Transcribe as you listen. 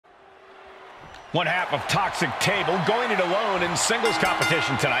One half of Toxic Table going it alone in singles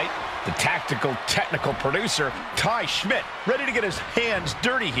competition tonight. The tactical, technical producer, Ty Schmit, ready to get his hands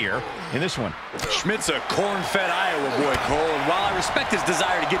dirty here in this one. Schmidt's a corn-fed Iowa boy, Cole, and while I respect his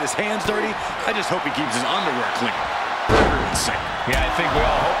desire to get his hands dirty, I just hope he keeps his underwear clean. Yeah, I think we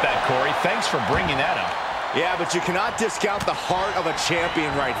all hope that, Corey. Thanks for bringing that up. Yeah, but you cannot discount the heart of a champion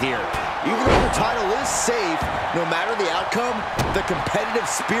right here. Even though the title is safe, no matter the outcome, the competitive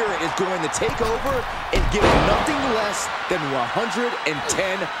spirit is going to take over and give nothing less than 110%.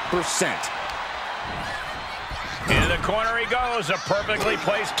 Into the corner he goes, a perfectly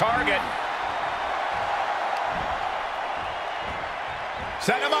placed target.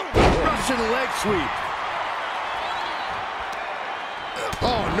 Set him up. Russian leg sweep.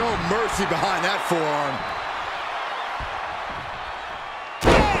 Oh, no mercy behind that forearm.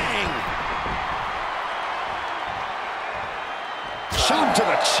 Shot to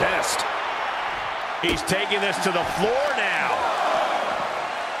the chest. He's taking this to the floor now.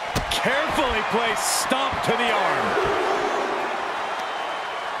 Carefully placed stomp to the arm.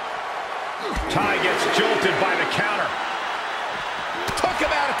 Ty gets jolted by the counter. Took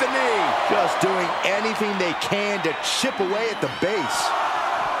him out at the knee. Just doing anything they can to chip away at the base.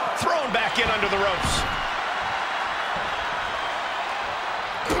 Thrown back in under the ropes.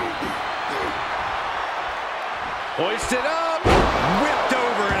 Hoisted up. Whipped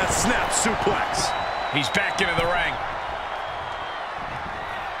over in a snap suplex. He's back into the ring.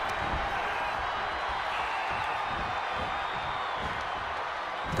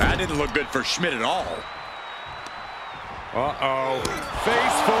 That didn't look good for Schmit at all. Uh-oh.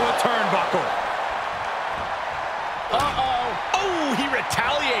 Face full of turnbuckle. Uh-oh. Oh, he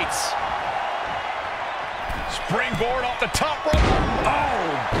retaliates. Springboard off the top rope.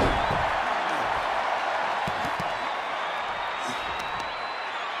 Oh.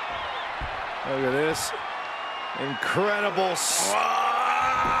 Look at this. Incredible. To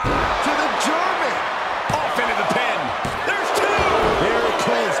the German. Off into the pin. There's two. Very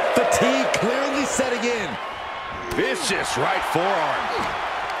close. Fatigue clearly setting in. Vicious right forearm.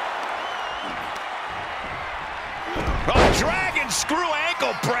 A dragon screw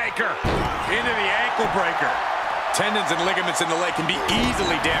ankle breaker. Into the ankle breaker. Tendons and ligaments in the leg can be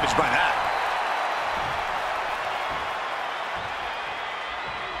easily damaged by that.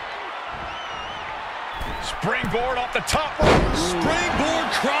 Springboard off the top rope. Springboard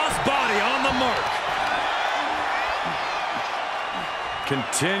crossbody on the mark.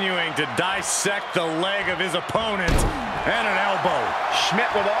 Continuing to dissect the leg of his opponent. And an elbow. Schmit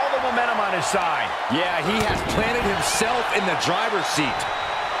with all the momentum on his side. Yeah, he has planted himself in the driver's seat.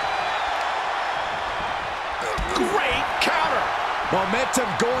 Great counter. Momentum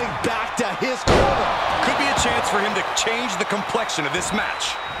going back to his corner. Could be a chance for him to change the complexion of this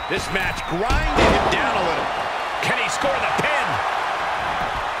match. This match grinding him down a little. Can he score the pin?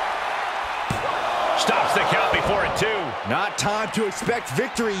 Stops the count before it, too. Not time to expect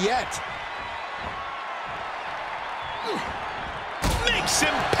victory yet. Makes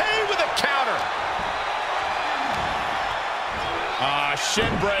him pay with a counter.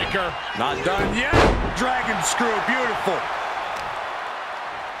 Shin breaker. Not done yet. Dragon screw, beautiful.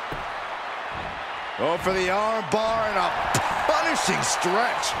 Go for the arm bar and a punishing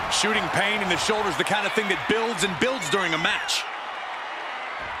stretch. Shooting pain in the shoulder is the kind of thing that builds and builds during a match.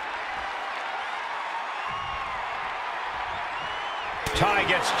 Ty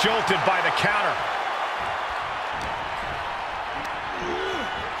gets jolted by the counter.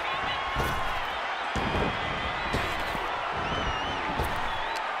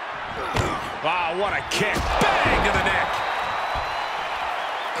 Wow, what a kick. Bang to the neck.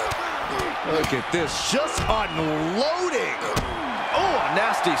 Look at this, just unloading. Oh, a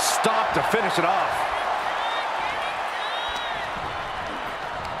nasty stop to finish it off.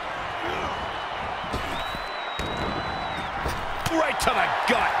 Right to the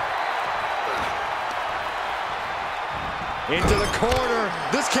gut. Into the corner.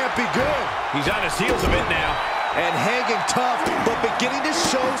 This can't be good. He's on his heels a bit now. And hanging tough, but beginning to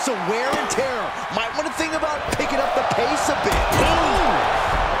show some wear and tear. Might want to think about picking up the pace a bit. Boom!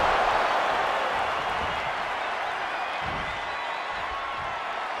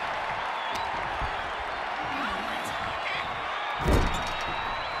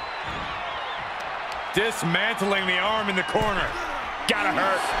 Dismantling the arm in the corner. Gotta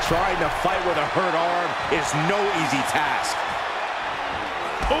hurt. Trying to fight with a hurt arm is no easy task.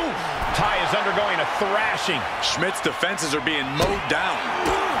 Ooh, Ty is undergoing a thrashing. Schmidt's defenses are being mowed down.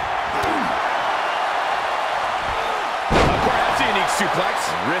 Perhaps a unique suplex.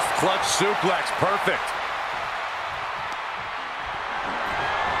 Wrist clutch suplex, perfect.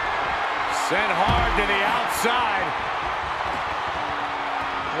 Sent hard to the outside.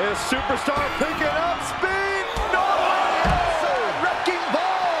 This superstar picking up speed. No! Outside, wrecking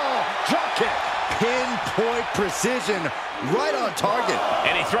ball. Drop kick. Pinpoint precision. Right on target.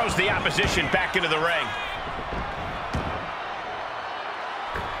 And he throws the opposition back into the ring.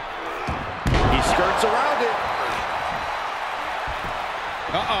 He skirts around it.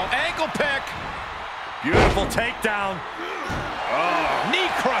 Uh-oh, ankle pick. Beautiful takedown. Oh,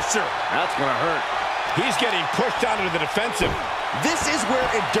 knee crusher. That's gonna hurt. He's getting pushed down into the defensive. This is where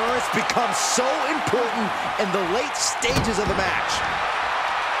endurance becomes so important in the late stages of the match.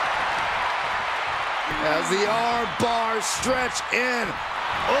 As the arm bars stretch in.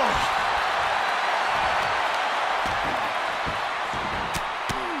 Oh.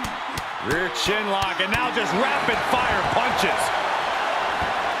 Rear chin lock, and now just rapid fire punches.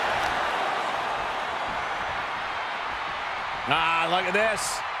 Ah, look at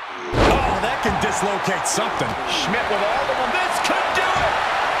this. Oh, that can dislocate something. Schmit with all the momentum. This could do it.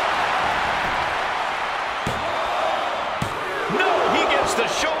 No, he gets the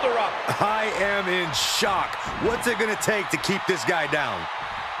shoulder up. I am in shock. What's it gonna take to keep this guy down?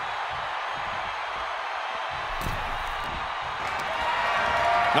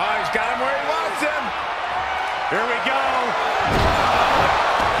 Oh, he's got him where he wants him. Here we go.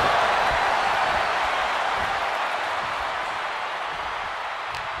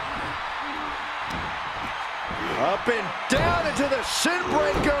 Up and down into the shin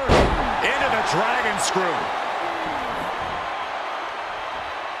breaker. Into the dragon screw.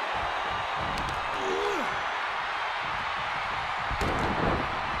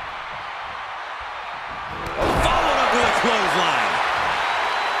 Followed up with a clothesline.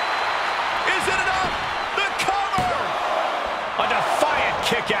 Is it enough? The cover. A defiant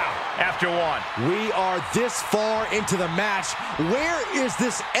kick out after one. We are this far into the match. Where is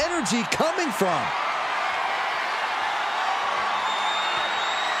this energy coming from?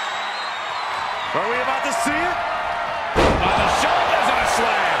 Are we about to see it? The shoulders and a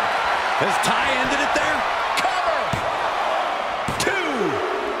slam. Has Ty ended it there? Cover. 2.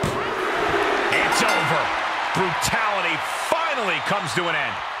 It's over. Brutality finally comes to an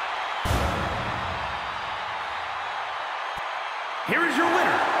end. Here is your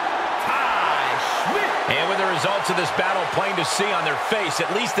winner, Ty Schmit. And with the results of this battle plain to see on their face, at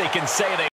least they can say they